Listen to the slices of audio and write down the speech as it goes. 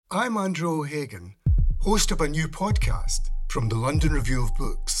I'm Andrew O'Hagan, host of a new podcast from the London Review of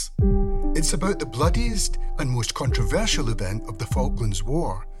Books. It's about the bloodiest and most controversial event of the Falklands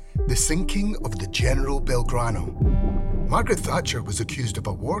War, the sinking of the General Belgrano. Margaret Thatcher was accused of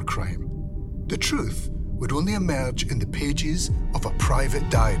a war crime. The truth would only emerge in the pages of a private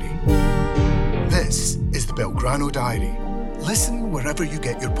diary. This is the Belgrano Diary. Listen wherever you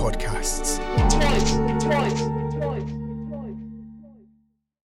get your podcasts. Twice.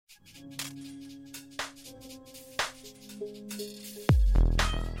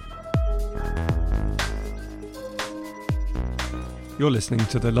 You're listening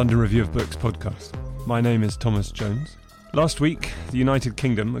to the London Review of Books podcast. My name is Thomas Jones. Last week, the United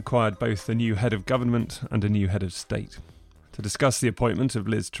Kingdom acquired both a new head of government and a new head of state. To discuss the appointment of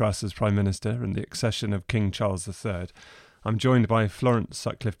Liz Truss as Prime Minister and the accession of King Charles III, I'm joined by Florence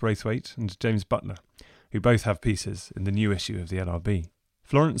Sutcliffe-Braithwaite and James Butler, who both have pieces in the new issue of the LRB.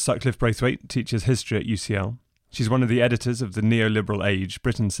 Florence Sutcliffe-Braithwaite teaches history at UCL. She's one of the editors of The Neoliberal Age,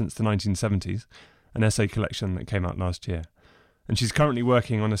 Britain Since the 1970s, an essay collection that came out last year. And she's currently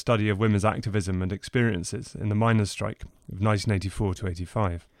working on a study of women's activism and experiences in the miners' strike of 1984 to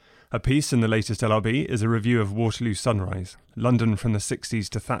 85. Her piece in the latest LRB is a review of Waterloo Sunrise, London from the 60s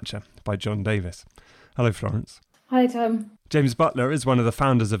to Thatcher, by John Davis. Hello, Florence. Hi, Tom. James Butler is one of the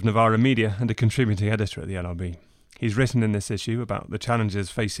founders of Novara Media and a contributing editor at the LRB. He's written in this issue about the challenges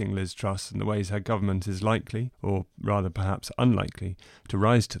facing Liz Truss and the ways her government is likely, or rather perhaps unlikely, to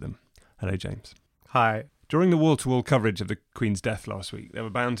rise to them. Hello, James. Hi. During the wall-to-wall coverage of the Queen's death last week, there were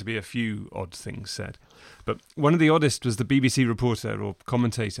bound to be a few odd things said. But one of the oddest was the BBC reporter or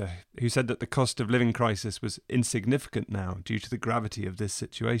commentator who said that the cost of living crisis was insignificant now due to the gravity of this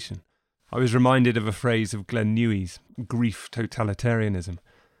situation. I was reminded of a phrase of Glenn Newey's, grief totalitarianism.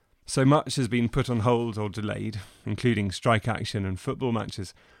 So much has been put on hold or delayed, including strike action and football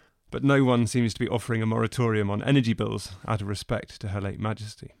matches, but no one seems to be offering a moratorium on energy bills out of respect to Her late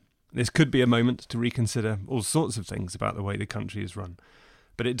Majesty. This could be a moment to reconsider all sorts of things about the way the country is run,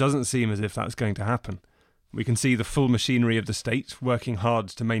 but it doesn't seem as if that's going to happen. We can see the full machinery of the state working hard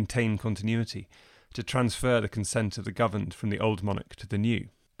to maintain continuity, to transfer the consent of the governed from the old monarch to the new.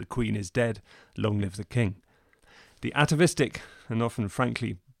 The Queen is dead, long live the King. The atavistic and often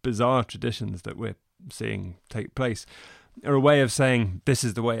frankly bizarre traditions that we're seeing take place are a way of saying this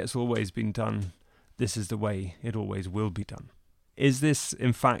is the way it's always been done, this is the way it always will be done. Is this,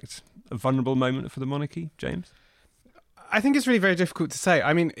 in fact, a vulnerable moment for the monarchy, James? I think it's really very difficult to say.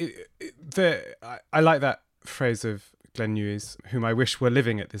 I mean, I like that phrase of Glenn Newey's, whom I wish were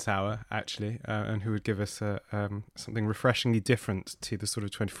living at this hour, actually, and who would give us something refreshingly different to the sort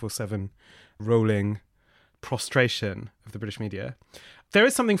of 24/7 rolling prostration of the British media. There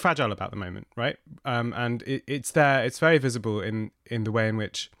is something fragile about the moment, right? And it's there. It's very visible in the way in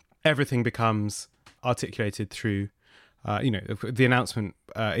which everything becomes articulated through the announcement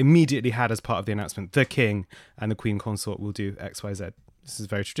immediately had as part of the announcement, the King and the Queen Consort will do X, Y, Z. This is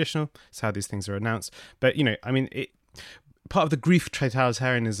very traditional. It's how these things are announced. But, part of the grief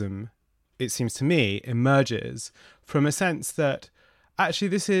totalitarianism, it seems to me, emerges from a sense that actually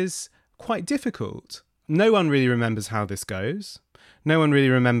this is quite difficult. No one really remembers how this goes. No one really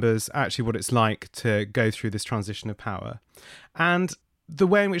remembers actually what it's like to go through this transition of power. And the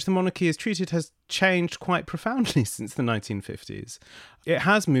way in which the monarchy is treated has changed quite profoundly since the 1950s. It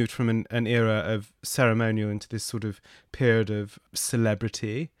has moved from an era of ceremonial into this sort of period of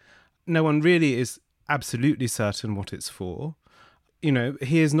celebrity. No one really is absolutely certain what it's for.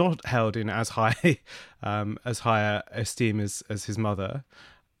 He is not held in as high esteem as his mother.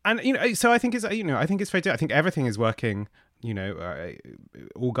 And, so I think it's very different. I think everything is working,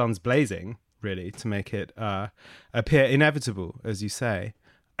 all guns blazing, really, to make it appear inevitable, as you say.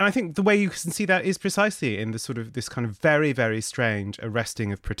 And I think the way you can see that is precisely in the sort of this kind of very, very strange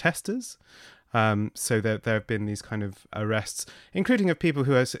arresting of protesters. So there have been these kind of arrests, including of people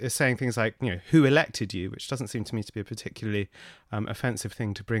who are saying things like, who elected you, which doesn't seem to me to be a particularly offensive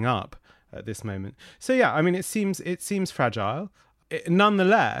thing to bring up at this moment. So, yeah, I mean, it seems fragile.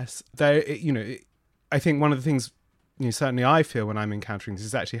 Nonetheless, I think one of the things, certainly I feel when I'm encountering this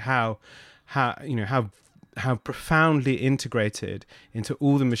is actually how profoundly integrated into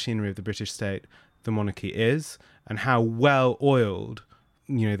all the machinery of the British state the monarchy is, and how well oiled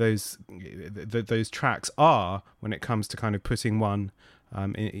those tracks are when it comes to kind of putting one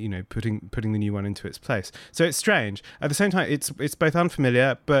putting the new one into its place. So it's strange. At the same time, it's both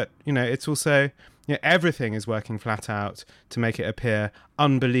unfamiliar, but it's also everything is working flat out to make it appear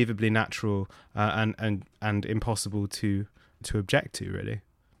unbelievably natural and impossible to object to, really.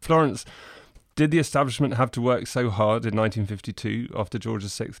 Florence, Did the establishment have to work so hard in 1952 after George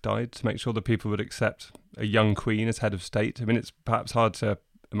VI died to make sure that people would accept a young queen as head of state? I mean, it's perhaps hard to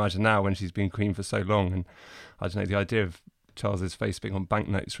imagine now when she's been queen for so long, and I don't know, the idea of Charles's face being on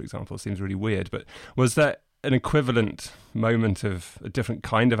banknotes, for example, seems really weird. But was there an equivalent moment of a different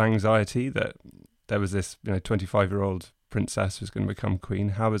kind of anxiety that there was this, 25-year-old princess who's going to become queen?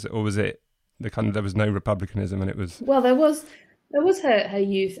 How was it, or was it the kind of, there was no republicanism and it was? Well, there was her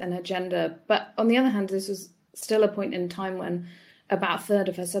youth and her gender, but on the other hand, this was still a point in time when about a third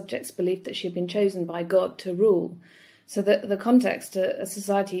of her subjects believed that she had been chosen by God to rule. So the context, a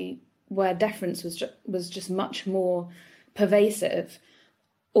society where deference was just much more pervasive,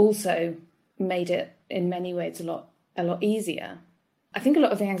 also made it in many ways a lot easier. I think a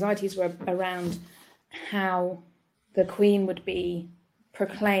lot of the anxieties were around how the Queen would be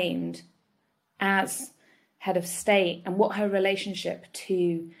proclaimed as head of state and what her relationship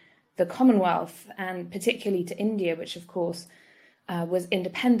to the Commonwealth and particularly to India, which of course was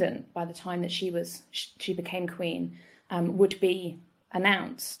independent by the time that she became queen, would be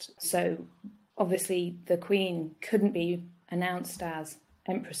announced. So obviously the Queen couldn't be announced as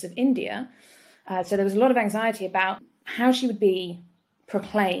Empress of India. So there was a lot of anxiety about how she would be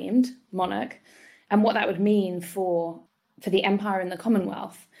proclaimed monarch and what that would mean for the empire and the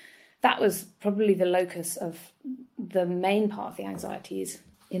Commonwealth. That was probably the locus of the main part of the anxieties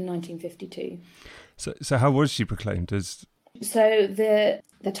in 1952. So how was she proclaimed? So the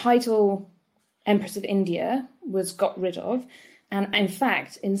title Empress of India was got rid of. And in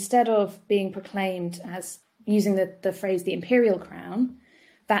fact, instead of being proclaimed as using the phrase the imperial crown,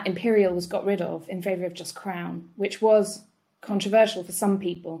 that imperial was got rid of in favour of just crown, which was controversial for some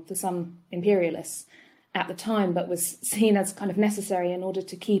people, for some imperialists at the time, but was seen as kind of necessary in order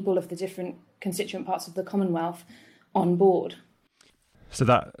to keep all of the different constituent parts of the Commonwealth on board. So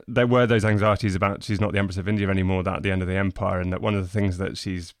that there were those anxieties about she's not the Empress of India anymore, that at the end of the empire, and that one of the things that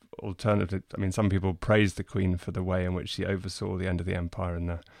she's alternative. I mean, some people praise the Queen for the way in which she oversaw the end of the empire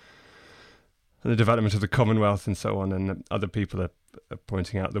and the development of the Commonwealth and so on, and other people are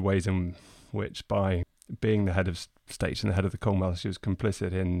pointing out the ways in which, by being the head of state and the head of the Commonwealth, she was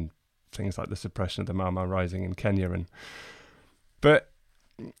complicit in things like the suppression of the Mau Mau Rising in Kenya. But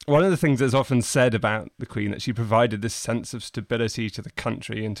one of the things that's often said about the Queen, that she provided this sense of stability to the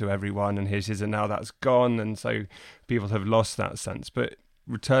country and to everyone, and here she is, and now that's gone, and so people have lost that sense. But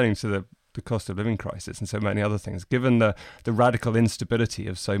returning to the cost of living crisis and so many other things, given the radical instability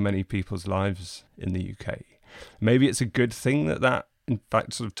of so many people's lives in the UK, maybe it's a good thing that in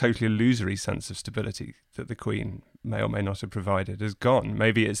fact sort of totally illusory sense of stability that the Queen may or may not have provided has gone.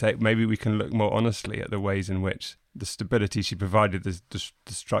 Maybe we can look more honestly at the ways in which the stability she provided, the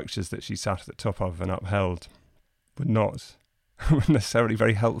structures that she sat at the top of and upheld, were not necessarily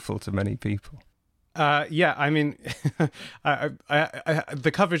very helpful to many people. Yeah, I mean,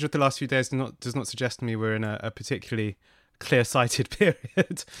 the coverage of the last few days does not suggest to me we're in a particularly clear-sighted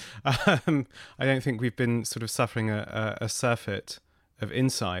period. I don't think we've been sort of suffering a surfeit of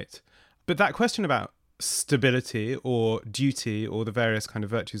insight. But that question about stability or duty or the various kind of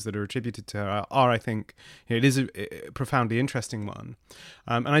virtues that are attributed to her are I think, it is a profoundly interesting one.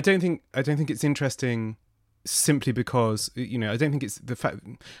 And I don't think it's interesting simply because, I don't think it's the fact.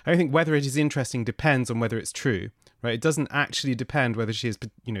 I think whether it is interesting depends on whether it's true, right? It doesn't actually depend whether she is,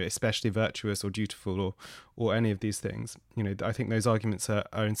 especially virtuous or dutiful or any of these things. I think those arguments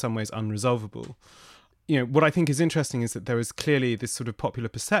are in some ways unresolvable. What I think is interesting is that there is clearly this sort of popular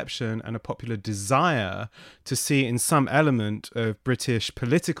perception and a popular desire to see in some element of British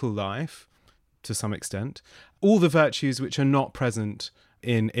political life, to some extent, all the virtues which are not present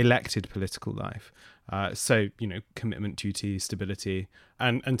in elected political life. So, commitment, duty, stability,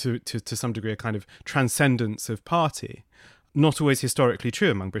 and to some degree a kind of transcendence of party. Not always historically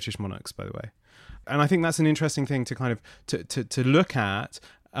true among British monarchs, by the way. And I think that's an interesting thing to kind of to look at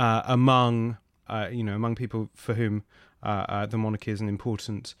among people for whom the monarchy is an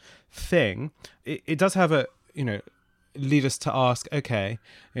important thing. It does have lead us to ask, okay,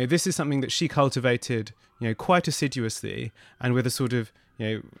 this is something that she cultivated, quite assiduously and with a sort of,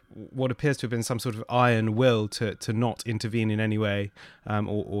 what appears to have been some sort of iron will to not intervene in any way,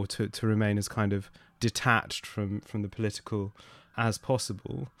 or to remain as kind of detached from the political as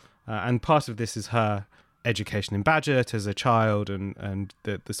possible. And part of this is her education in Bagehot as a child and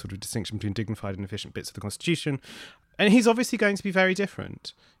the sort of distinction between dignified and efficient bits of the Constitution. And he's obviously going to be very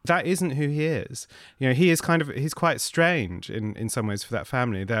different. That isn't who he is. He's quite strange in some ways for that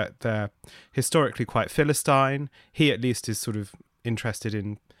family. They're historically quite Philistine. He at least is sort of interested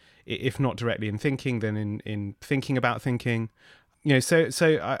in, if not directly in thinking, then in thinking about thinking.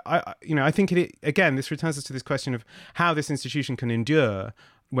 I think again, this returns us to this question of how this institution can endure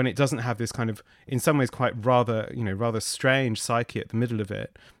when it doesn't have this kind of, in some ways, quite rather strange psyche at the middle of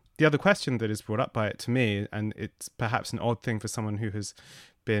it. The other question that is brought up by it to me, and it's perhaps an odd thing for someone who has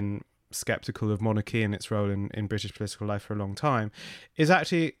been skeptical of monarchy and its role in British political life for a long time, is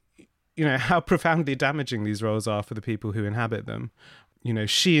actually, how profoundly damaging these roles are for the people who inhabit them.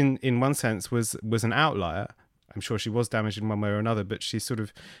 She, in one sense, was an outlier. I'm sure she was damaged in one way or another, but she sort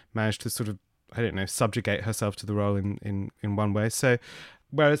of managed to subjugate herself to the role in one way. So,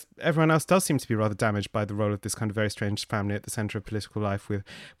 whereas everyone else does seem to be rather damaged by the role of this kind of very strange family at the centre of political life with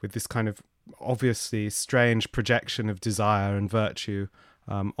this kind of obviously strange projection of desire and virtue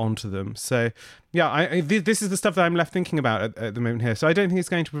onto them. So, this is the stuff that I'm left thinking about at the moment here. So I don't think it's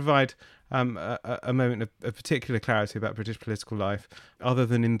going to provide a moment of particular clarity about British political life, other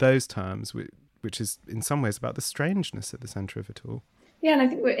than in those terms, which is in some ways about the strangeness at the centre of it all. Yeah, and I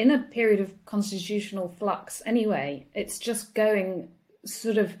think we're in a period of constitutional flux anyway. It's just going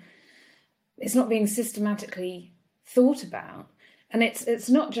it's not being systematically thought about. And it's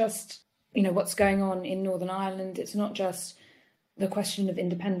not just, what's going on in Northern Ireland. It's not just the question of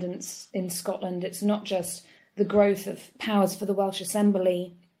independence in Scotland. It's not just the growth of powers for the Welsh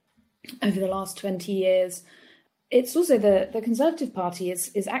Assembly over the last 20 years. It's also the Conservative Party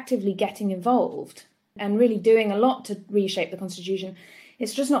is actively getting involved and really doing a lot to reshape the Constitution.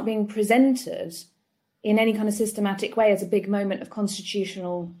 It's just not being presented in any kind of systematic way as a big moment of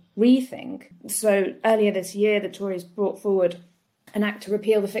constitutional rethink. So earlier this year, the Tories brought forward an act to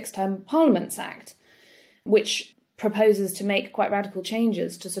repeal the Fixed Term Parliaments Act, which proposes to make quite radical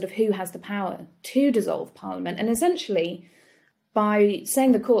changes to sort of who has the power to dissolve Parliament. And essentially, by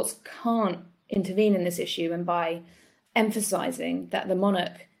saying the courts can't intervene in this issue and by emphasising that the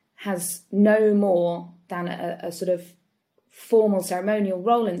monarch has no more than a sort of formal ceremonial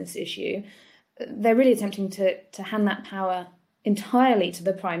role in this issue, they're really attempting to hand that power entirely to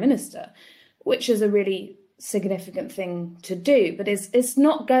the Prime Minister, which is a really significant thing to do, but it's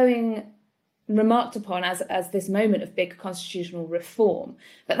not going remarked upon as this moment of big constitutional reform.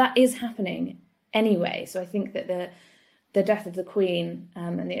 But that is happening anyway. So I think that the death of the Queen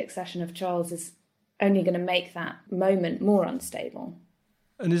and the accession of Charles is only going to make that moment more unstable.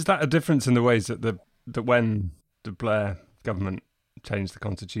 And is that a difference in the ways that when the Blair government changed the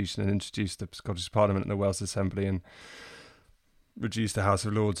constitution and introduced the Scottish Parliament and the Welsh Assembly and reduced the House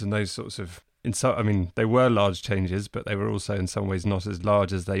of Lords and those sorts of, they were large changes, but they were also in some ways not as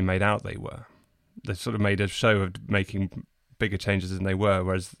large as they made out they were. They sort of made a show of making bigger changes than they were,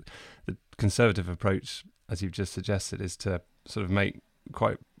 whereas the Conservative approach, as you've just suggested, is to sort of make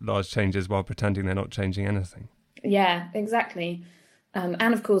quite large changes while pretending they're not changing anything. Yeah, exactly.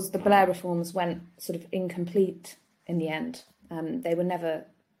 And of course, the Blair reforms went sort of incomplete in the end. They were never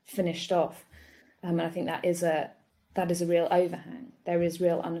finished off. And I think that is a real overhang. There is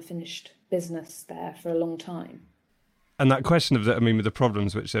real unfinished business there for a long time. And that question of with the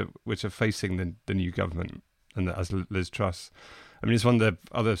problems which are facing the new government, and as Liz Truss, it's one of the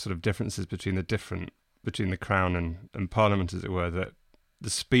other sort of differences between the Crown and Parliament, as it were, that the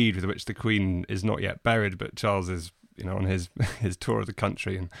speed with which the Queen is not yet buried, but Charles is, on his tour of the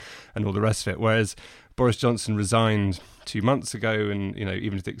country and all the rest of it. Whereas Boris Johnson resigned 2 months ago, and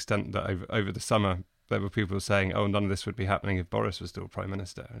even to the extent that over the summer there were people saying, "Oh, none of this would be happening if Boris was still Prime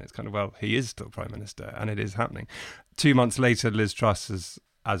Minister." And it's kind of, well, he is still Prime Minister, and it is happening. 2 months later, Liz Truss,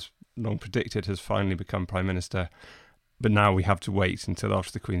 as long predicted, has finally become Prime Minister. But now we have to wait until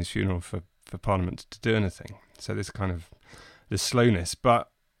after the Queen's funeral for Parliament to do anything. So this kind of this slowness,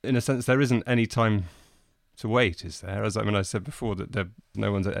 but in a sense, there isn't any time to wait, is there? As I said before, that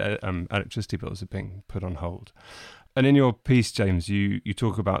no one's electricity bills are being put on hold. And in your piece, James, you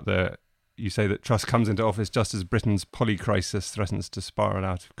talk about you say that Truss comes into office just as Britain's polycrisis threatens to spiral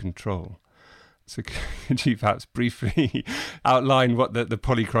out of control. So could you perhaps briefly outline what the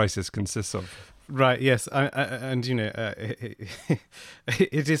polycrisis consists of? Right, yes.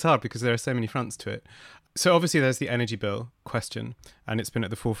 It is hard because there are so many fronts to it. So obviously there's the energy bill question, and it's been at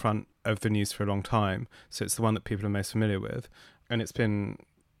the forefront of the news for a long time. So it's the one that people are most familiar with. And it's been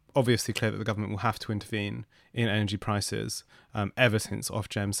obviously clear that the government will have to intervene in energy prices ever since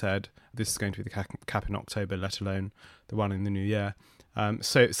Ofgem said this is going to be the cap in October, let alone the one in the new year.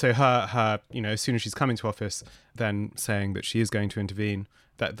 So her as soon as she's come into office, then saying that she is going to intervene,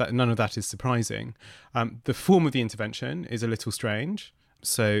 that none of that is surprising. The form of the intervention is a little strange.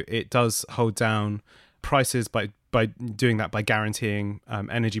 So it does hold down prices by doing that, by guaranteeing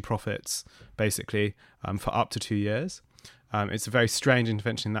energy profits, basically, for up to 2 years. It's a very strange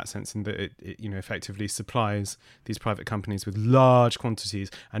intervention in that sense, in that it effectively supplies these private companies with large quantities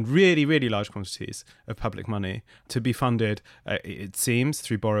and really, really large quantities of public money to be funded, it seems,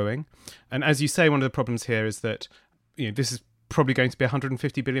 through borrowing. And as you say, one of the problems here is that this is probably going to be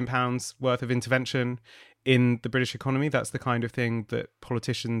 £150 billion worth of intervention in the British economy. That's the kind of thing that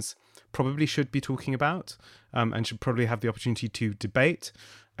politicians probably should be talking about, and should probably have the opportunity to debate.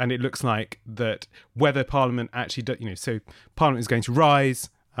 And it looks like that whether Parliament actually, so Parliament is going to rise,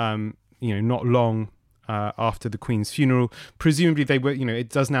 not long after the Queen's funeral. Presumably they will, it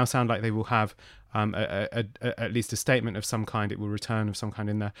does now sound like they will have at least a statement of some kind. It will return of some kind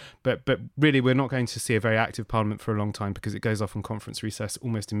in there. But really, we're not going to see a very active Parliament for a long time, because it goes off on conference recess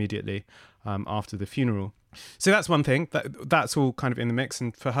almost immediately after the funeral. So that's one thing. That's all kind of in the mix.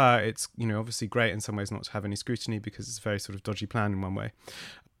 And for her, it's obviously great in some ways not to have any scrutiny, because it's a very sort of dodgy plan in one way.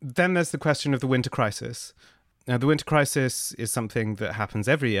 Then there's the question of the winter crisis. Now, the winter crisis is something that happens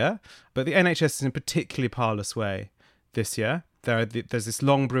every year, but the NHS is in a particularly parlous way this year. There's this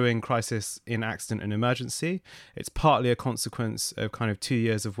long brewing crisis in accident and emergency. It's partly a consequence of kind of 2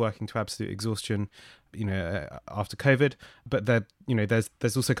 years of working to absolute exhaustion, after COVID. But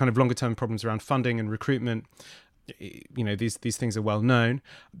there's also kind of longer term problems around funding and recruitment. These things are well known.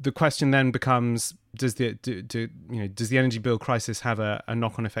 The question then becomes: does the energy bill crisis have a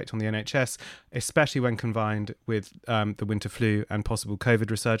knock-on effect on the NHS, especially when combined with the winter flu and possible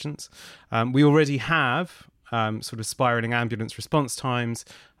COVID resurgence? We already have sort of spiralling ambulance response times,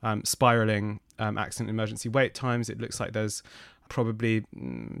 spiralling accident and emergency wait times. It looks like there's probably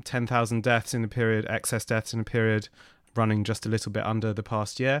 10,000 deaths in the period, excess deaths in a period running just a little bit under the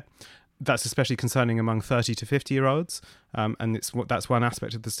past year. That's especially concerning among 30 to 50-year-olds, and that's one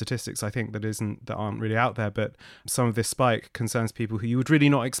aspect of the statistics, I think, that aren't really out there. But some of this spike concerns people who you would really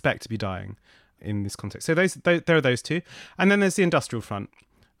not expect to be dying in this context. So there are those two, and then there's the industrial front.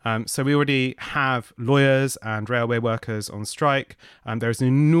 So we already have lawyers and railway workers on strike. There's an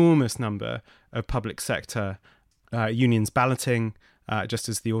enormous number of public sector unions balloting just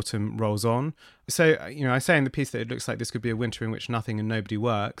as the autumn rolls on. So, I say in the piece that it looks like this could be a winter in which nothing and nobody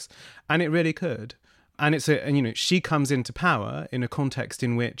works, and it really could. And she comes into power in a context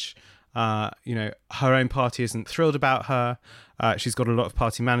in which, her own party isn't thrilled about her. She's got a lot of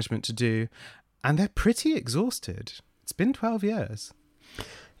party management to do, and they're pretty exhausted. It's been 12 years.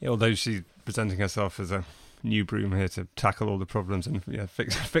 Yeah, although she's presenting herself as a new broom here to tackle all the problems and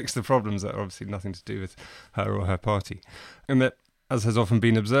fix the problems that are obviously nothing to do with her or her party. And that, as has often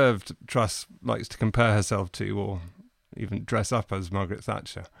been observed, Truss likes to compare herself to, or even dress up as, Margaret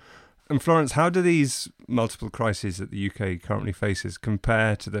Thatcher. And Florence, how do these multiple crises that the UK currently faces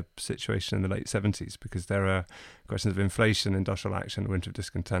compare to the situation in the late 70s? Because there are questions of inflation, industrial action, winter of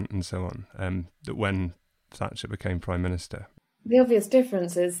discontent and so on, that when Thatcher became Prime Minister. The obvious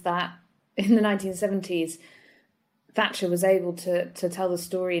difference is that in the 1970s, Thatcher was able to tell the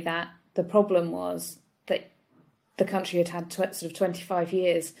story that the problem was that the country had sort of 25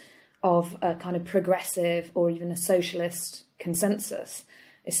 years of a kind of progressive or even a socialist consensus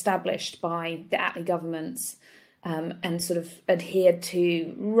established by the Attlee governments, and sort of adhered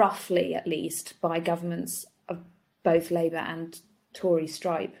to, roughly at least, by governments of both Labour and Tory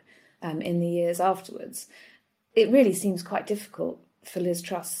stripe in the years afterwards. It really seems quite difficult for Liz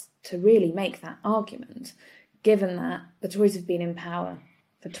Truss to really make that argument, given that the Tories have been in power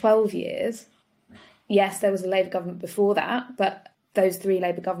for 12 years. Yes, there was a Labour government before that, but those three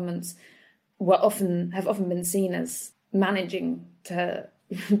Labour governments have often been seen as managing to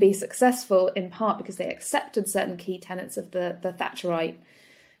be successful, in part because they accepted certain key tenets of the Thatcherite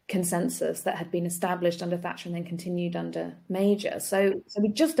consensus that had been established under Thatcher and then continued under Major. So we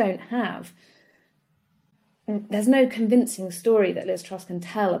just don't have... There's no convincing story that Liz Truss can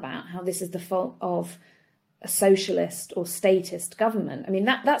tell about how this is the fault of a socialist or statist government. I mean,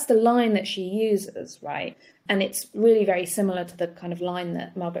 that's the line that she uses, right? And it's really very similar to the kind of line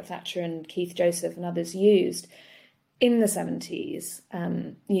that Margaret Thatcher and Keith Joseph and others used in the 70s.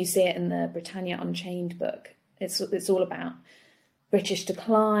 You see it in the Britannia Unchained book. It's all about British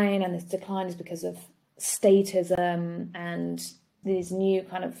decline, and this decline is because of statism, and these new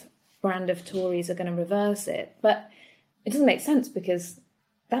kind of brand of Tories are going to reverse it. But it doesn't make sense, because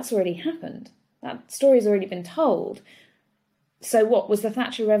that's already happened. That story's already been told. So what, was the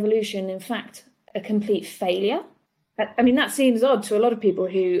Thatcher Revolution in fact a complete failure? I mean, that seems odd to a lot of people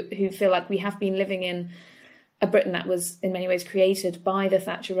who feel like we have been living in a Britain that was in many ways created by the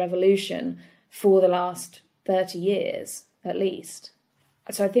Thatcher Revolution for the last 30 years, at least.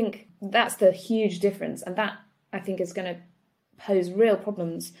 So I think that's the huge difference. And that, I think, is going to pose real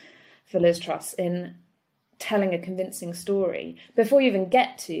problems for Liz Truss in telling a convincing story before you even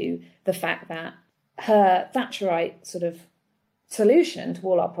get to the fact that her Thatcherite sort of solution to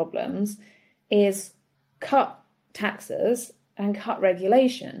all our problems is cut taxes and cut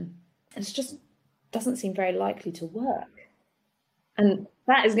regulation. It just doesn't seem very likely to work. And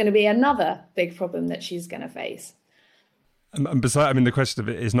that is going to be another big problem that she's going to face. And besides, I mean, the question of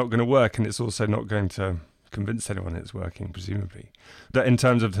it is not going to work, and it's also not going to convince anyone it's working, presumably. That in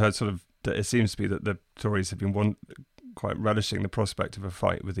terms of her sort of, that it seems to be that the Tories have been quite relishing the prospect of a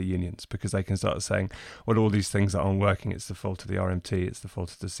fight with the unions, because they can start saying, well, all these things that aren't working, it's the fault of the RMT, it's the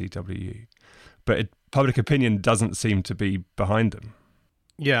fault of the CWU. But public opinion doesn't seem to be behind them.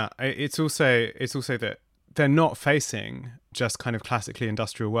 Yeah, it's also that they're not facing just kind of classically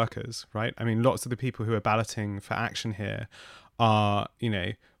industrial workers, right? I mean, lots of the people who are balloting for action here are,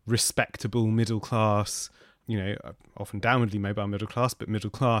 respectable middle class, often downwardly mobile middle class, but middle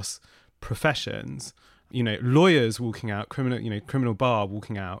class professions. Lawyers walking out, criminal bar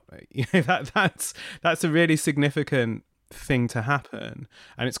walking out. That's a really significant thing to happen,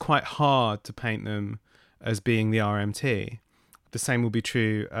 and it's quite hard to paint them as being the RMT. The same will be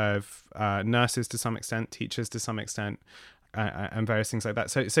true of nurses to some extent, teachers to some extent, and various things like that.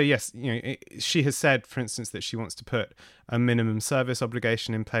 So yes, she has said, for instance, that she wants to put a minimum service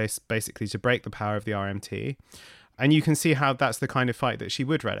obligation in place, basically to break the power of the RMT. And you can see how that's the kind of fight that she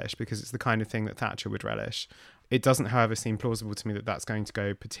would relish, because it's the kind of thing that Thatcher would relish. It doesn't, however, seem plausible to me that that's going to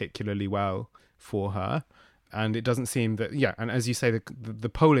go particularly well for her. And it doesn't seem that, and as you say, the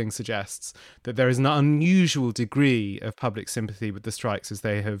polling suggests that there is an unusual degree of public sympathy with the strikes as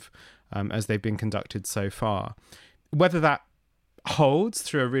they've been conducted so far. Whether that holds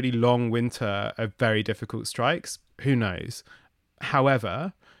through a really long winter of very difficult strikes, who knows?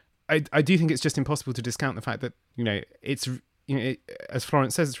 However, I do think it's just impossible to discount the fact that, it's, as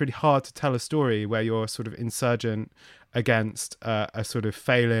Florence says, it's really hard to tell a story where you're sort of insurgent against a sort of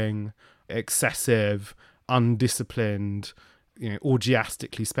failing, excessive, undisciplined,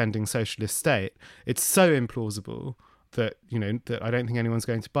 orgiastically spending socialist state. It's so implausible that, that I don't think anyone's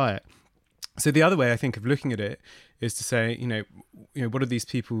going to buy it. So the other way I think of looking at it is to say, what are these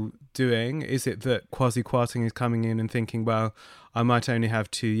people doing? Is it that Kwasi Kwarteng is coming in and thinking, well, I might only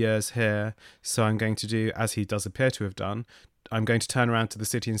have 2 years here, so I'm going to do, as he does appear to have done, I'm going to turn around to the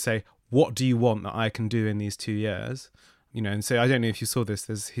city and say, what do you want that I can do in these 2 years? And so I don't know if you saw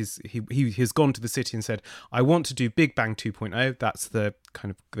this. He has gone to the city and said, I want to do Big Bang 2.0. That's the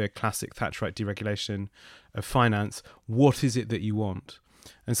kind of the classic Thatcherite deregulation of finance. What is it that you want?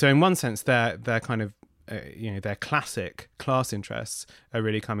 And so in one sense, their kind of, their classic class interests are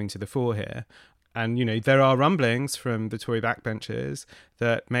really coming to the fore here. And, there are rumblings from the Tory backbenchers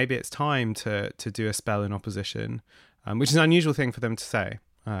that maybe it's time to do a spell in opposition, which is an unusual thing for them to say,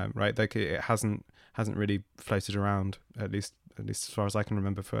 right? Like it hasn't really floated around, at least as far as I can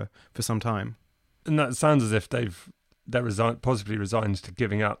remember, for some time. And that sounds as if they're possibly resigned to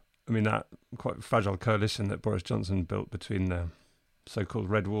giving up. I mean, that quite fragile coalition that Boris Johnson built between the so-called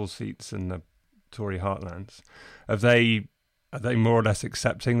red wall seats and the Tory heartlands. Are they more or less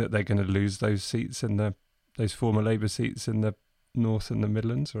accepting that they're going to lose those seats in those former Labour seats in the North and the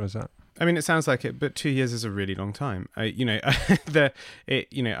Midlands, or is that? I mean, it sounds like it, but 2 years is a really long time. And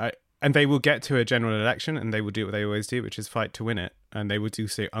they will get to a general election, and they will do what they always do, which is fight to win it, and they will do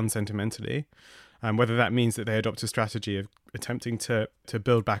so unsentimentally. Whether that means that they adopt a strategy of attempting to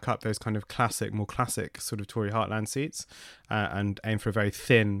build back up those kind of more classic sort of Tory heartland seats and aim for a very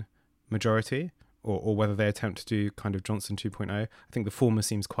thin majority, or whether they attempt to do kind of Johnson 2.0. I think the former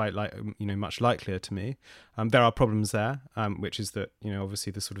seems quite much likelier to me. There are problems there, which is that,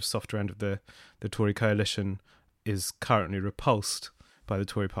 obviously the sort of softer end of the Tory coalition is currently repulsed by the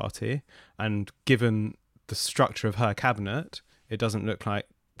Tory party, and given the structure of her cabinet, it doesn't look like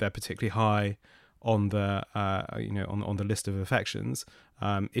they're particularly high on the on the list of affections.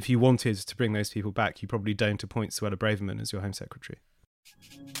 If you wanted to bring those people back, you probably don't appoint Suella Braverman as your Home Secretary.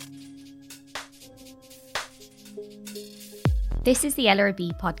 This is the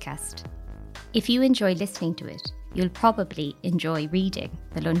LRB podcast. If you enjoy listening to it, you'll probably enjoy reading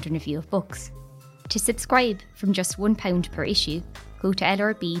the London Review of Books. To subscribe from just £1 per issue, go to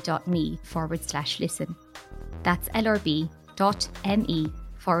lrb.me/listen. That's lrb.me/listen.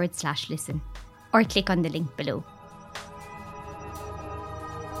 Or click on the link below.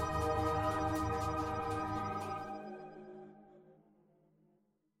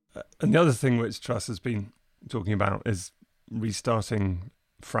 And the other thing which Truss has been talking about is restarting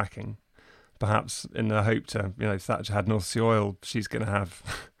fracking, perhaps in the hope to, Thatcher had North Sea oil, she's going to have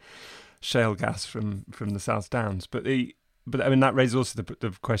shale gas from the South Downs. But I mean, that raises also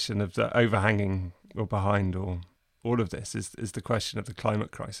the question of the overhanging or behind or all of this is the question of the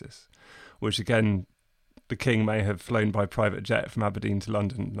climate crisis, which again, the King may have flown by private jet from Aberdeen to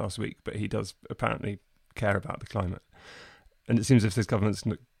London last week, but he does apparently care about the climate. And it seems as if this government's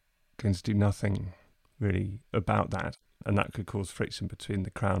going to do nothing really about that, and that could cause friction between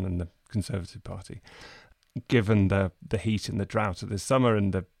the Crown and the Conservative Party, given the heat and the drought of this summer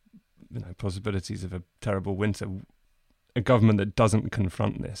and the possibilities of a terrible winter. A government that doesn't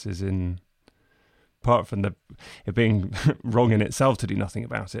confront this is in, apart from it being wrong in itself to do nothing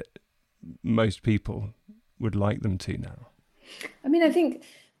about it, most people would like them to now. I mean, I think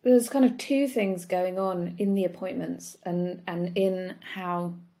there's kind of two things going on in the appointments and in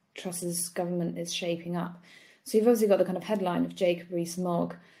how Truss's government is shaping up. So you've obviously got the kind of headline of Jacob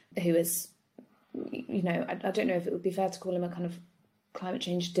Rees-Mogg, who is, I don't know if it would be fair to call him a kind of climate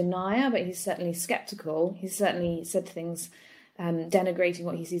change denier, but he's certainly sceptical. He's certainly said things denigrating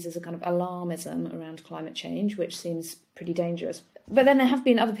what he sees as a kind of alarmism around climate change, which seems pretty dangerous. But then there have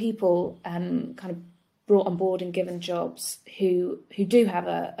been other people kind of brought on board and given jobs who do have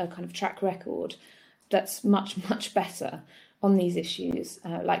a kind of track record that's much, much better on these issues,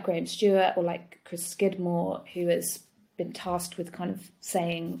 like Graham Stewart or like Chris Skidmore, who has been tasked with kind of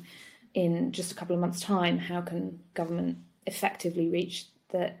saying in just a couple of months' time, how can government effectively reach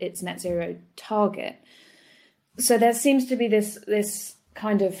its net zero target? So there seems to be this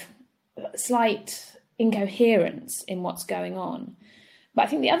kind of slight incoherence in what's going on. But I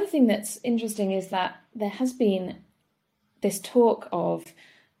think the other thing that's interesting is that there has been this talk of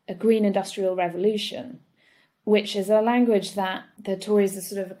a green industrial revolution, which is a language that the Tories are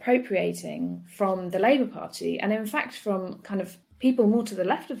sort of appropriating from the Labour Party, and in fact from kind of people more to the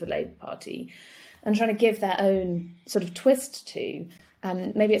left of the Labour Party, and trying to give their own sort of twist to.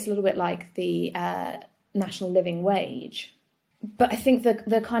 Maybe it's a little bit like the national living wage. But I think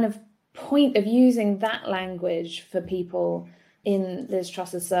the kind of point of using that language for people in Liz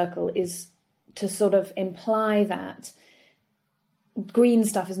Truss's circle is to sort of imply that green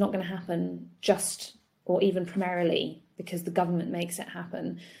stuff is not going to happen just or even primarily because the government makes it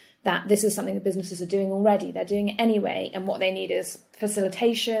happen, that this is something that businesses are doing already. They're doing it anyway, and what they need is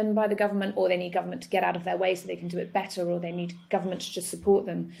facilitation by the government, or they need government to get out of their way so they can do it better, or they need government to just support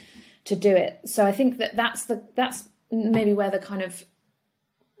them to do it. So I think that's maybe where they're going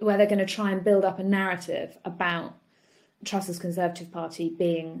to try and build up a narrative about Truss's Conservative Party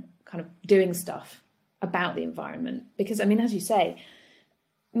being kind of doing stuff about the environment. Because, I mean, as you say,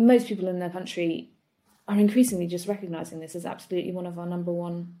 most people in the country are increasingly just recognising this as absolutely one of our number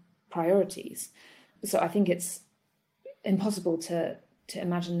one priorities. So I think it's impossible to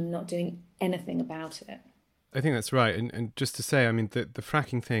imagine them not doing anything about it. I think that's right. And just to say, I mean, the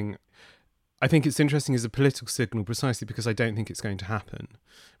fracking thing, I think it's interesting as a political signal precisely because I don't think it's going to happen.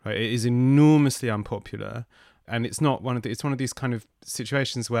 Right? It is enormously unpopular. And it's one of these kind of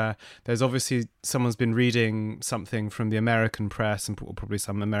situations where there's obviously someone's been reading something from the American press and probably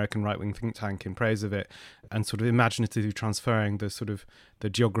some American right-wing think tank in praise of it, and sort of imaginatively transferring the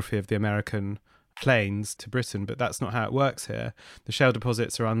geography of the American plains to Britain, but that's not how it works here. The shale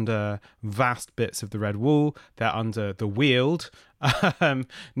deposits are under vast bits of the Red Wall. They're under the Weald.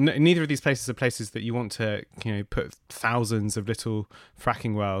 Neither of these places are places that you want to, put thousands of little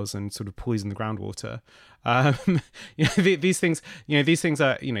fracking wells and sort of poison the groundwater. These things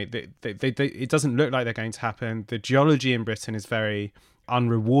are, it doesn't look like they're going to happen. The geology in Britain is very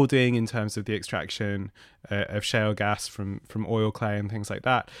unrewarding in terms of the extraction of shale gas from oil clay and things like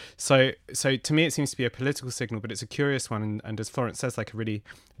that. So to me, it seems to be a political signal, but it's a curious one, and as Florence says, like a really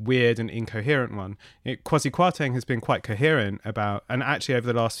weird and incoherent one. Kwasi Kwarteng has been quite coherent about, and actually over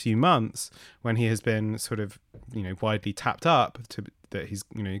the last few months, when he has been sort of widely tapped up that he's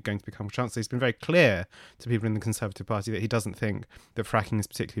going to become chancellor, he's been very clear to people in the Conservative Party that he doesn't think that fracking is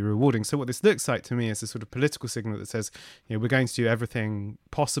particularly rewarding. So what this looks like to me is a sort of political signal that says, we're going to do everything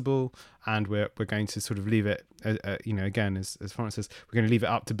possible, and we're going to sort of leave it, again, as Florence says, we're going to leave it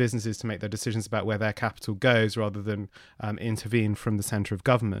up to businesses to make their decisions about where their capital goes rather than intervene from the centre of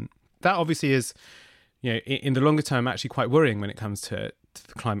government. That obviously is, in the longer term, actually quite worrying when it comes to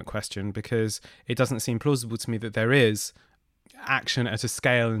the climate question, because it doesn't seem plausible to me that there is action at a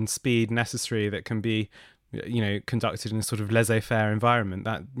scale and speed necessary that can be conducted in a sort of laissez-faire environment.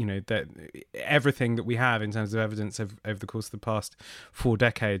 That that everything that we have in terms of evidence over the course of the past 4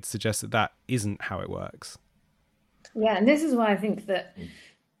 decades suggests that isn't how it works. Yeah, and this is why I think that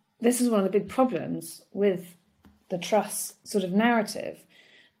this is one of the big problems with the Truss sort of narrative.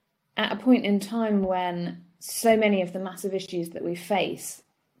 At a point in time when so many of the massive issues that we face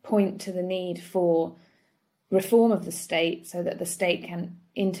point to the need for reform of the state so that the state can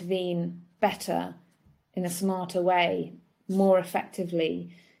intervene better, in a smarter way, more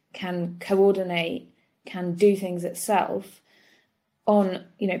effectively, can coordinate, can do things itself on,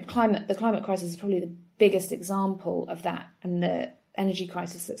 the climate crisis is probably the biggest example of that, and the energy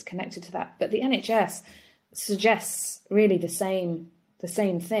crisis that's connected to that. But the NHS suggests really the same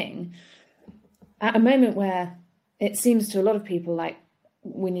thing at a moment where it seems to a lot of people like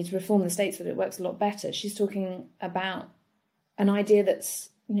we need to reform the state so that it works a lot better. She's talking about an idea that's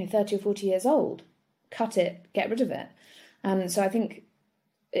 30 or 40 years old. Cut it, get rid of it. And so I think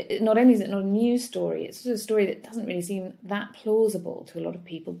not only is it not a news story, it's a story that doesn't really seem that plausible to a lot of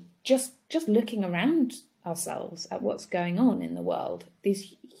people. Just looking around ourselves at what's going on in the world,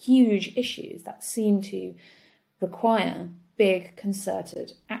 these huge issues that seem to require big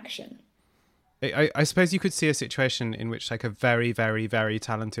concerted action. I suppose you could see a situation in which like a very, very, very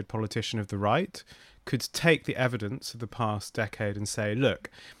talented politician of the right could take the evidence of the past decade and say, look,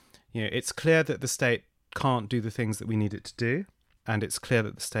 it's clear that the state can't do the things that we need it to do. And it's clear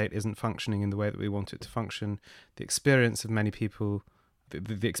that the state isn't functioning in the way that we want it to function. The experience of many people,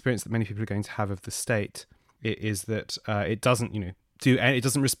 the experience that many people are going to have of the state is that it doesn't, it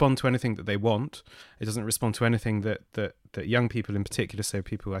doesn't respond to anything that they want. It doesn't respond to anything that young people in particular, so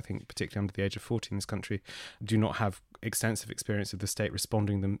people I think particularly under the age of 40 in this country, do not have extensive experience of the state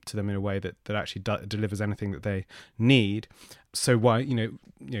responding to them in a way that actually delivers anything that they need. So why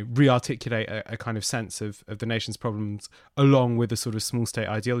re-articulate a kind of sense of the nation's problems along with a sort of small state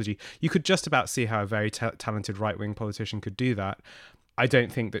ideology? You could just about see how a very talented right-wing politician could do that. I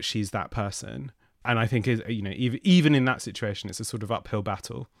don't think that she's that person. And I think, even in that situation, it's a sort of uphill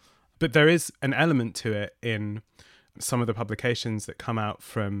battle. But there is an element to it in some of the publications that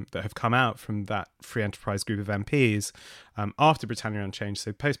have come out from that free enterprise group of MPs after Britannia Unchained.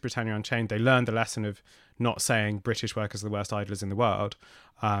 So post Britannia Unchained, they learned the lesson of not saying British workers are the worst idlers in the world,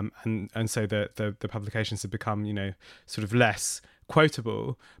 and so the publications have become sort of less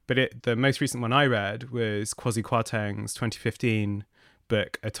quotable. But the most recent one I read was Kwasi Kwarteng's 2015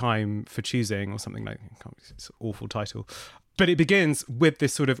 book, A Time for Choosing, or something like, it's an awful title. But it begins with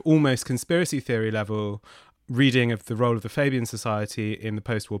this sort of almost conspiracy theory level reading of the role of the Fabian Society in the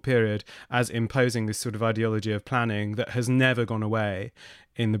post-war period as imposing this sort of ideology of planning that has never gone away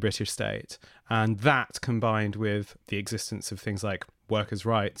in the British state. And that, combined with the existence of things like workers'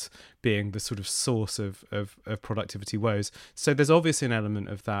 rights being the sort of source of productivity woes. So there's obviously an element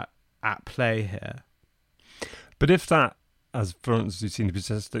of that at play here. But if that, as Florence seemed to be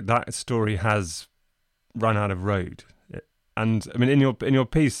suggesting, that story has run out of road, and I mean, in your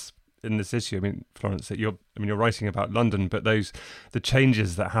piece in this issue, I mean, Florence, that you're writing about London, but the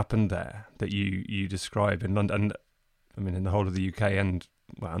changes that happened there that you describe in London, and I mean in the whole of the UK and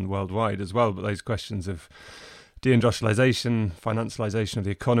worldwide as well, but those questions of deindustrialisation, financialisation of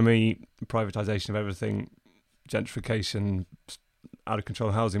the economy, privatisation of everything, gentrification, out of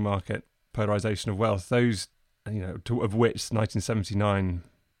control housing market, polarisation of wealth, those, of which 1979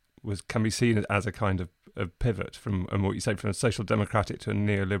 can be seen as a kind of pivot from, and what you say, from a social democratic to a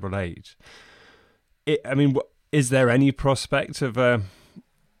neoliberal age. Is there any prospect of a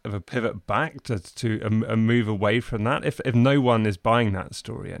pivot back to a move away from that if no one is buying that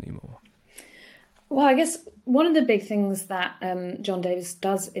story anymore? Well, I guess one of the big things that John Davis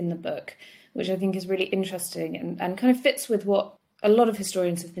does in the book, which I think is really interesting and kind of fits with what a lot of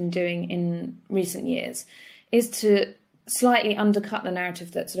historians have been doing in recent years, is to slightly undercut the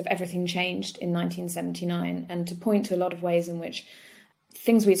narrative that sort of everything changed in 1979 and to point to a lot of ways in which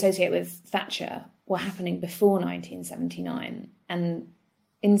things we associate with Thatcher were happening before 1979, and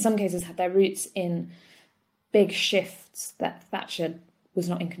in some cases had their roots in big shifts that Thatcher was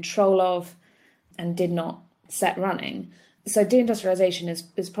not in control of and did not set running. So deindustrialisation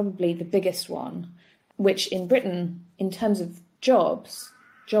is probably the biggest one, which in Britain, in terms of jobs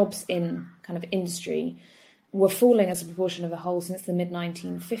in kind of industry, were falling as a proportion of the whole since the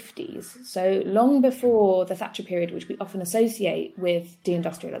mid-1950s. So long before the Thatcher period, which we often associate with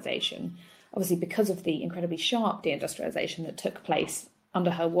deindustrialisation, obviously because of the incredibly sharp deindustrialisation that took place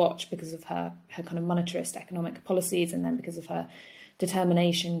under her watch, because of her kind of monetarist economic policies, and then because of her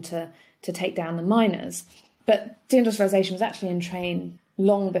determination to take down the miners. But deindustrialisation was actually in train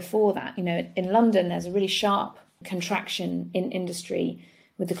long before that. In London, there's a really sharp contraction in industry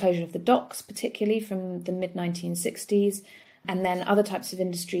with the closure of the docks, particularly from the mid-1960s, and then other types of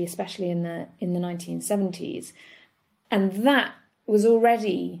industry, especially in the 1970s. And that was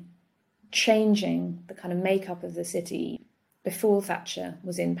already changing the kind of makeup of the city before Thatcher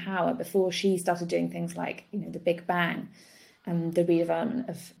was in power, before she started doing things like, the Big Bang and the redevelopment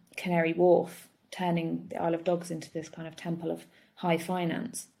of Canary Wharf, turning the Isle of Dogs into this kind of temple of high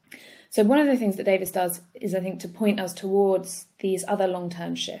finance. So one of the things that Davis does is, I think, to point us towards these other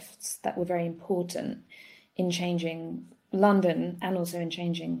long-term shifts that were very important in changing London and also in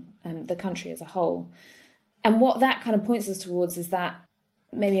changing the country as a whole. And what that kind of points us towards is that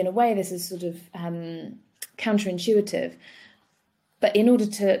maybe in a way this is sort of counterintuitive, but in order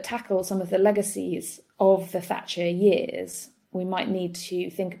to tackle some of the legacies of the Thatcher years, we might need to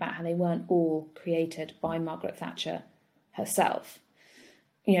think about how they weren't all created by Margaret Thatcher herself.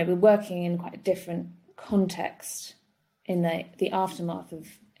 You know, we're working in quite a different context in the aftermath of,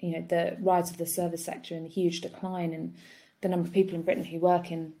 you know, the rise of the service sector and the huge decline in the number of people in Britain who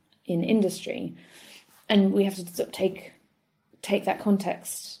work in industry. And we have to sort of take that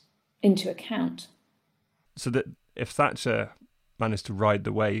context into account. So that if Thatcher managed to ride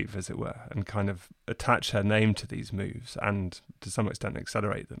the wave, as it were, and kind of attach her name to these moves and to some extent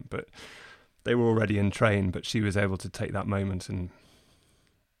accelerate them, but they were already in train, but she was able to take that moment and,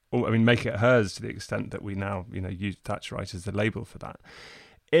 make it hers to the extent that we now, you know, use Thatcherite as the label for that.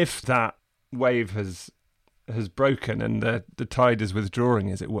 If that wave has broken and the tide is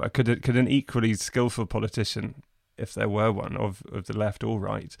withdrawing, as it were, could an equally skillful politician, if there were one of the left or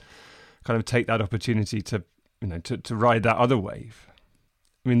right, kind of take that opportunity to, you know, to ride that other wave?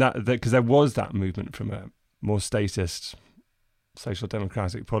 I mean, that because there was that movement from a more statist social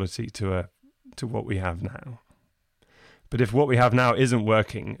democratic polity to what we have now. But if what we have now isn't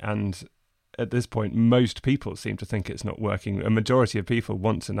working, and at this point most people seem to think it's not working, a majority of people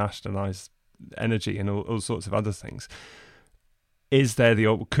want to nationalise energy and all sorts of other things,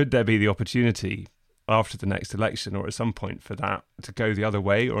 could there be the opportunity after the next election or at some point for that to go the other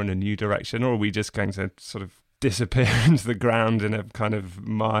way or in a new direction? Or are we just going to sort of disappear into the ground in a kind of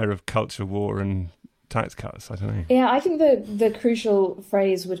mire of culture war and tax cuts? I don't know. Yeah, I think the crucial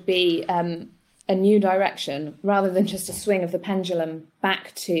phrase would be a new direction, rather than just a swing of the pendulum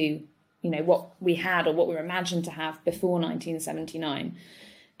back to, you know, what we had or what we were imagined to have before 1979.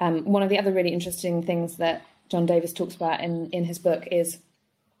 One of the other really interesting things that John Davis talks about in his book is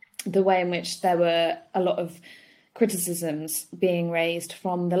the way in which there were a lot of criticisms being raised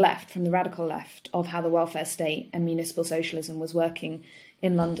from the left, from the radical left, of how the welfare state and municipal socialism was working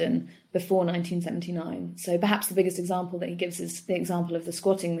in London before 1979. So perhaps the biggest example that he gives is the example of the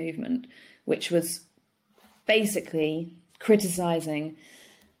squatting movement, which was basically criticising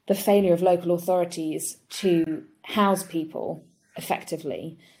the failure of local authorities to house people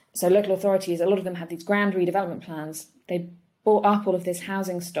effectively. So local authorities, a lot of them had these grand redevelopment plans. They bought up all of this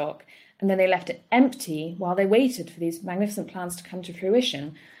housing stock, and then they left it empty while they waited for these magnificent plans to come to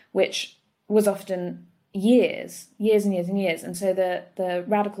fruition, which was often years and years and years. And so the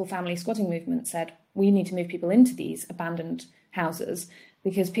radical family squatting movement said, we need to move people into these abandoned houses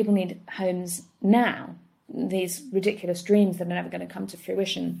because people need homes now. These ridiculous dreams that are never going to come to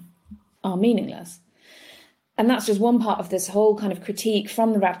fruition are meaningless. And that's just one part of this whole kind of critique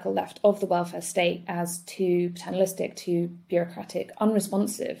from the radical left of the welfare state as too paternalistic, too bureaucratic,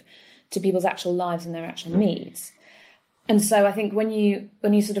 unresponsive to people's actual lives and their actual needs. And so I think when you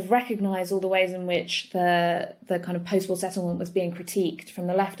sort of recognise all the ways in which the kind of post-war settlement was being critiqued from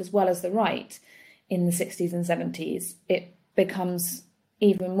the left as well as the right in the 60s and 70s, it becomes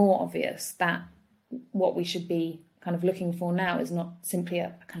even more obvious that what we should be kind of looking for now is not simply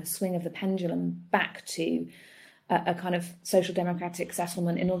a kind of swing of the pendulum back to a kind of social democratic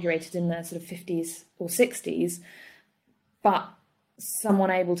settlement inaugurated in the sort of 50s or 60s, but someone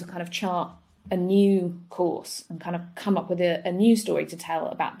able to kind of chart a new course and kind of come up with a new story to tell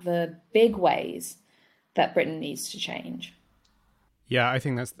about the big ways that Britain needs to change. Yeah, I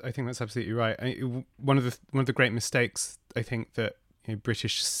think that's absolutely right. One of the great mistakes I think that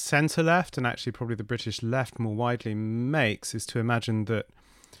British centre left and actually probably the British left more widely makes is to imagine that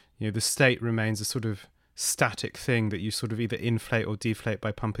the state remains a sort of static thing that you sort of either inflate or deflate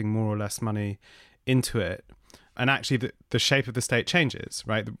by pumping more or less money into it. And actually, the shape of the state changes,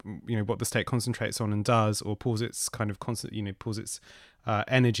 right? What the state concentrates on and does, or pours its kind of pours its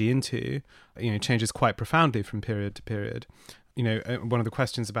energy into, changes quite profoundly from period to period. One of the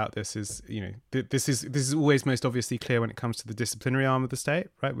questions about this is, this is always most obviously clear when it comes to the disciplinary arm of the state,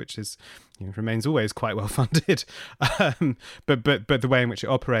 right? Which is, remains always quite well funded, but the way in which it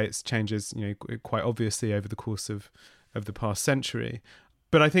operates changes, quite obviously over the course of the past century.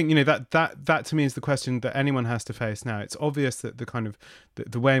 But I think that to me is the question that anyone has to face now. It's obvious that the kind of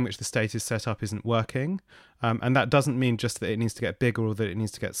the way in which the state is set up isn't working, and that doesn't mean just that it needs to get bigger or that it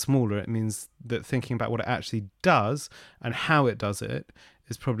needs to get smaller. It means that thinking about what it actually does and how it does it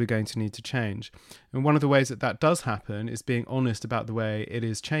is probably going to need to change. And one of the ways that does happen is being honest about the way it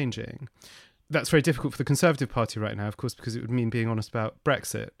is changing. that's very difficult for the Conservative Party right now, of course, because it would mean being honest about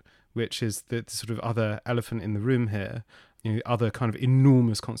Brexit, which is the sort of other elephant in the room here, the other kind of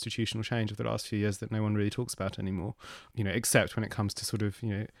enormous constitutional change of the last few years that no one really talks about anymore, except when it comes to sort of,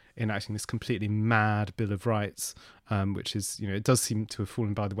 enacting this completely mad Bill of Rights, which is, it does seem to have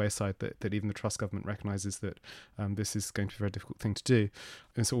fallen by the wayside that even the Truss government recognises that this is going to be a very difficult thing to do,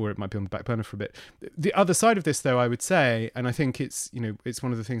 and so, or it might be on the back burner for a bit. The other side of this, though, I would say, and I think it's, it's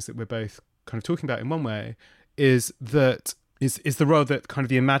one of the things that we're both kind of talking about in one way, is that is the role that kind of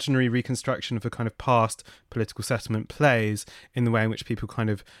the imaginary reconstruction of a kind of past political settlement plays in the way in which people kind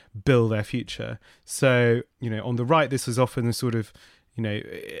of build their future. So, on the right, this was often the sort of,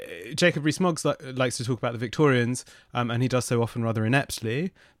 Jacob Rees-Mogg likes to talk about the Victorians, and he does so often rather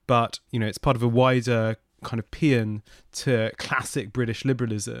ineptly, but, it's part of a wider kind of paean to classic British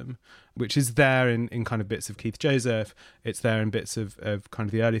liberalism, which is there in kind of bits of Keith Joseph. It's there in bits of kind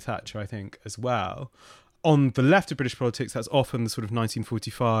of the early Thatcher, I think, as well. On the left of British politics, that's often the sort of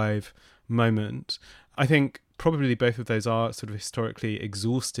 1945 moment. I think probably both of those are sort of historically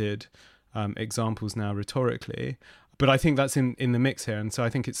exhausted examples now rhetorically. But I think that's in the mix here. And so I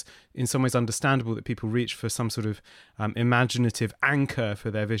think it's in some ways understandable that people reach for some sort of imaginative anchor for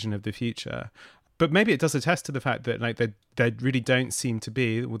their vision of the future. But maybe it does attest to the fact that there really don't seem to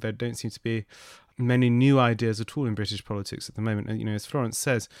be many new ideas at all in British politics at the moment. And, as Florence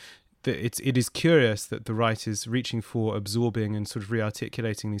says, that it is curious that the right is reaching for absorbing and sort of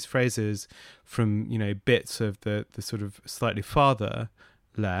re-articulating these phrases from, bits of the sort of slightly farther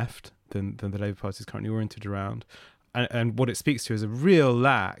left than the Labour Party is currently oriented around. And what it speaks to is a real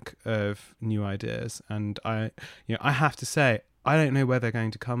lack of new ideas. And I have to say, I don't know where they're going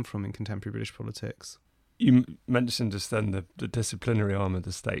to come from in contemporary British politics. You mentioned just then the disciplinary arm of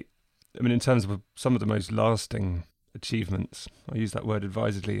the state. I mean, in terms of some of the most lasting achievements, I use that word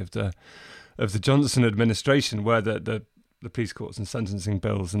advisedly, of the Johnson administration, were the police courts and sentencing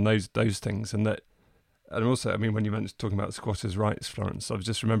bills and those things, and also, I mean, when you mentioned talking about squatters' rights, Florence, I was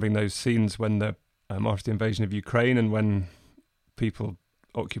just remembering those scenes when after the invasion of Ukraine and when people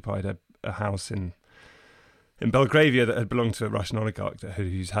occupied a house in Belgravia that had belonged to a Russian oligarch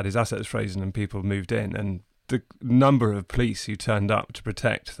who's had his assets frozen, and people moved in, and the number of police who turned up to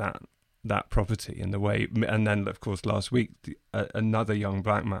protect that property in the way, and then of course last week another young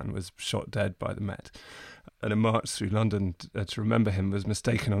black man was shot dead by the Met, and a march through London to remember him was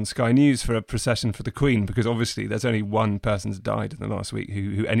mistaken on Sky News for a procession for the Queen, because obviously there's only one person's died in the last week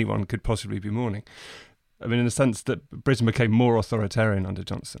who anyone could possibly be mourning. I mean, in the sense that Britain became more authoritarian under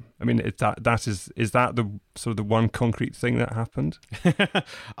Johnson. I mean, is that the sort of the one concrete thing that happened?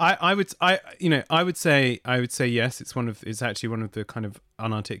 I would say yes. It's actually one of the kind of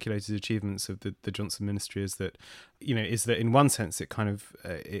unarticulated achievements of the Johnson ministry is that in one sense it kind of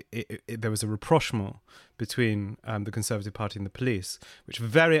there was a rapprochement between the Conservative Party and the police, which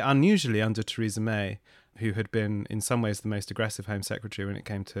very unusually under Theresa May, who had been in some ways the most aggressive Home Secretary when it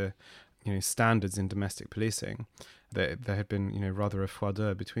came to standards in domestic policing, there had been rather a foie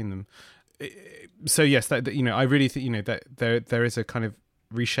deux between them. So yes, I really think that there is a kind of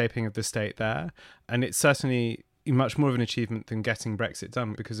reshaping of the state there, and it's certainly much more of an achievement than getting Brexit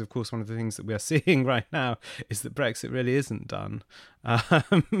done, because of course one of the things that we are seeing right now is that Brexit really isn't done,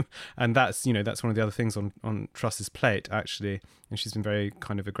 and that's one of the other things on Truss's plate actually. And she's been very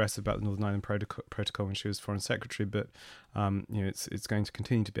kind of aggressive about the Northern Ireland Protocol when she was Foreign Secretary, but it's going to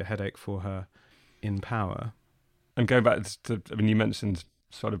continue to be a headache for her in power. And going back to, I mean, you mentioned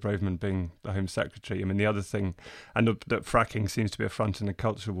Sodder Braverman being the Home Secretary. I mean, the other thing, and that fracking seems to be a front in the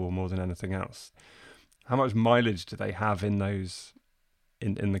culture war more than anything else. How much mileage do they have in those,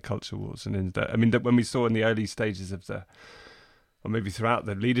 in the culture wars? And that when we saw in the early stages of or maybe throughout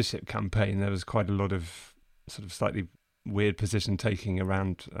the leadership campaign, there was quite a lot of sort of slightly weird position taking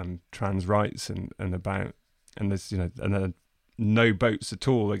around trans rights and there's and then no boats at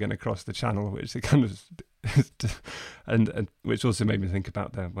all are going to cross the channel, which it kind of and which also made me think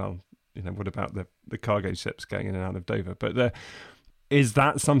about what about the cargo ships going in and out of Dover? But is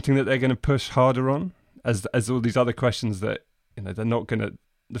that something that they're going to push harder on? As all these other questions that they're not going to,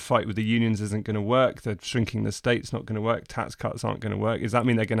 the fight with the unions isn't going to work, the shrinking the state's not going to work, tax cuts aren't going to work. Does that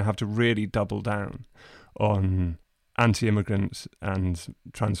mean they're going to have to really double down on anti-immigrant and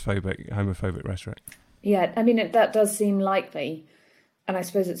transphobic, homophobic rhetoric? Yeah, I mean, that does seem likely. And I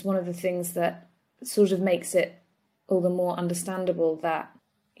suppose it's one of the things that sort of makes it all the more understandable that,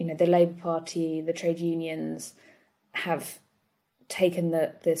 the Labour Party, the trade unions have taken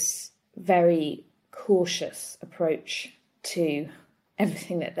this very cautious approach to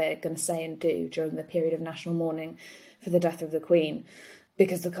everything that they're going to say and do during the period of national mourning for the death of the Queen,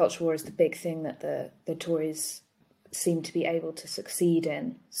 because the culture war is the big thing that the Tories seem to be able to succeed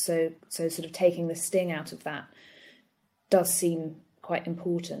in. So sort of taking the sting out of that does seem quite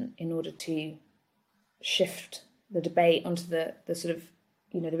important in order to shift the debate onto the sort of,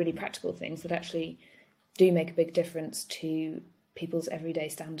 the really practical things that actually do make a big difference to people's everyday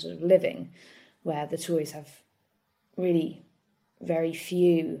standard of living, where the Tories have really very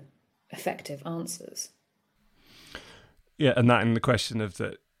few effective answers. Yeah, and that in the question of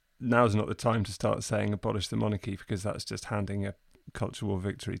that now's not the time to start saying abolish the monarchy, because that's just handing a culture war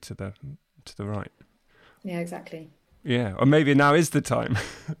victory to the right. Yeah, exactly. Yeah, or maybe now is the time.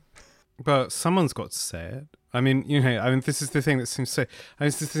 But someone's got to say it. This is the thing that seems so.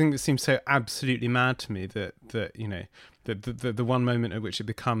 This is the thing that seems so absolutely mad to me. That the one moment at which it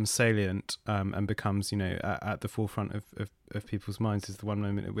becomes salient and becomes at the forefront of people's minds is the one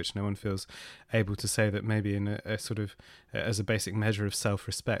moment at which no one feels able to say that maybe in a sort of as a basic measure of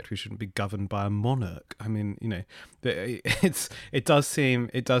self-respect we shouldn't be governed by a monarch. I mean, it does seem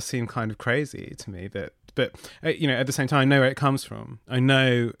kind of crazy to me that. But, at the same time, I know where it comes from. I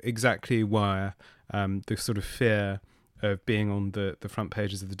know exactly why the sort of fear of being on the front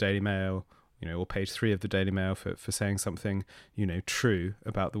pages of the Daily Mail, or page 3 of the Daily Mail for saying something, true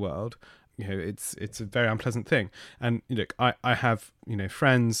about the world. It's a very unpleasant thing. And, look, I have,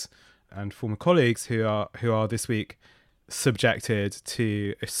 friends and former colleagues who are this week subjected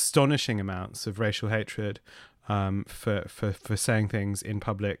to astonishing amounts of racial hatred for saying things in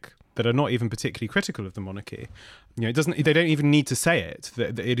public that are not even particularly critical of the monarchy. They don't even need to say it.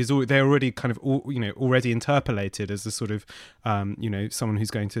 They're already kind of already interpolated as a sort of someone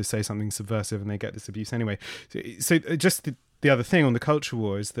who's going to say something subversive, and they get this abuse anyway. So just the other thing on the culture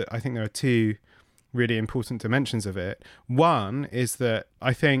war is that I think there are two really important dimensions of it. One is that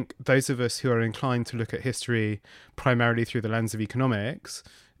I think those of us who are inclined to look at history primarily through the lens of economics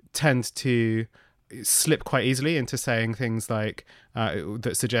tend to slip quite easily into saying things like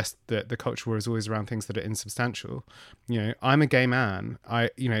that suggest that the culture war is always around things that are insubstantial. I'm a gay man.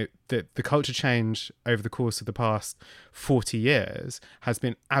 The culture change over the course of the past 40 years has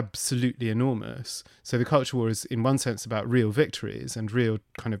been absolutely enormous. So the culture war is in one sense about real victories and real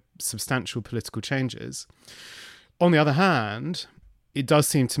kind of substantial political changes. On the other hand, it does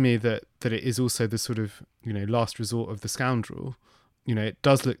seem to me that it is also the sort of last resort of the scoundrel. It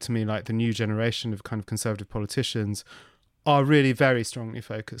does look to me like the new generation of kind of conservative politicians are really very strongly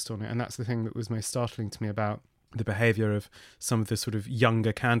focused on it. And that's the thing that was most startling to me about the behaviour of some of the sort of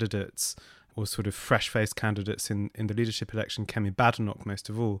younger candidates or sort of fresh-faced candidates in the leadership election, Kemi Badenoch most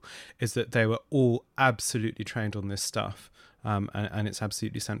of all, is that they were all absolutely trained on this stuff. And it's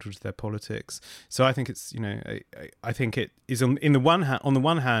absolutely central to their politics. So I think it's, I think it is on the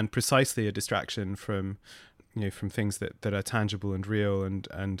one hand, precisely a distraction from things that are tangible and real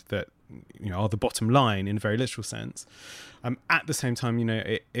and that are the bottom line in a very literal sense. At the same time,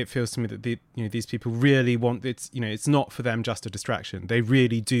 it feels to me that these people really want it's not for them just a distraction. They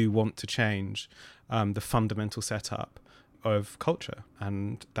really do want to change the fundamental setup of culture,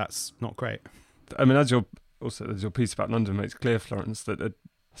 and that's not great. I mean, as your piece about London makes clear, Florence, that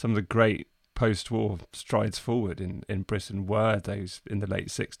some of the great post-war strides forward in Britain were those in the late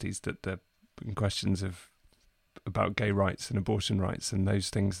 60s, that the questions about gay rights and abortion rights and those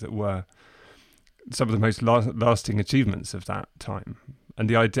things that were some of the most lasting achievements of that time. And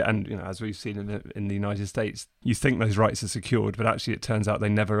the idea, and as we've seen in the United States, you think those rights are secured, but actually it turns out they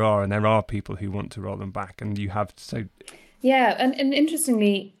never are, and there are people who want to roll them back. And you have and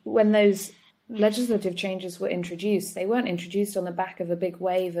interestingly, when those legislative changes were introduced, they weren't introduced on the back of a big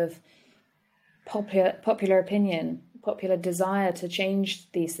wave of popular opinion, popular desire to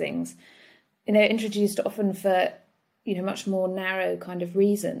change these things. Introduced often for, much more narrow kind of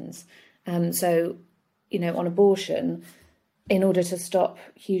reasons. So, on abortion, in order to stop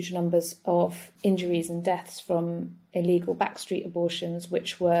huge numbers of injuries and deaths from illegal backstreet abortions,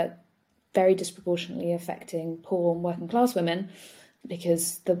 which were very disproportionately affecting poor and working class women,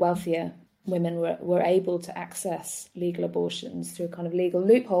 because the wealthier women were able to access legal abortions through a kind of legal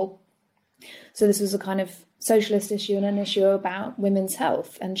loophole. So this was a kind of socialist issue and an issue about women's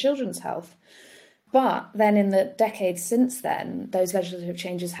health and children's health. But then in the decades since then, those legislative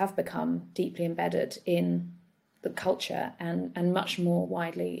changes have become deeply embedded in the culture and much more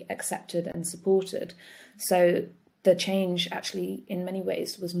widely accepted and supported. So the change actually, in many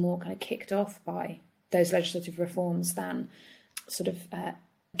ways, was more kind of kicked off by those legislative reforms than sort of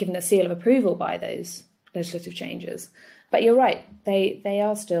given a seal of approval by those legislative changes. But you're right, they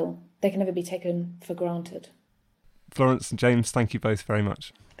can never be taken for granted. Florence and James, thank you both very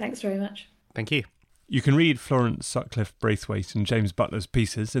much. Thanks very much. Thank you. You can read Florence Sutcliffe Braithwaite and James Butler's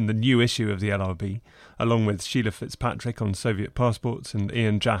pieces in the new issue of the LRB, along with Sheila Fitzpatrick on Soviet passports and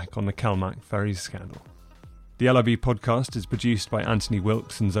Ian Jack on the Calmac ferries scandal. The LRB podcast is produced by Anthony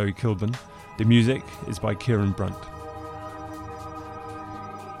Wilkes and Zoe Kilburn. The music is by Kieran Brunt.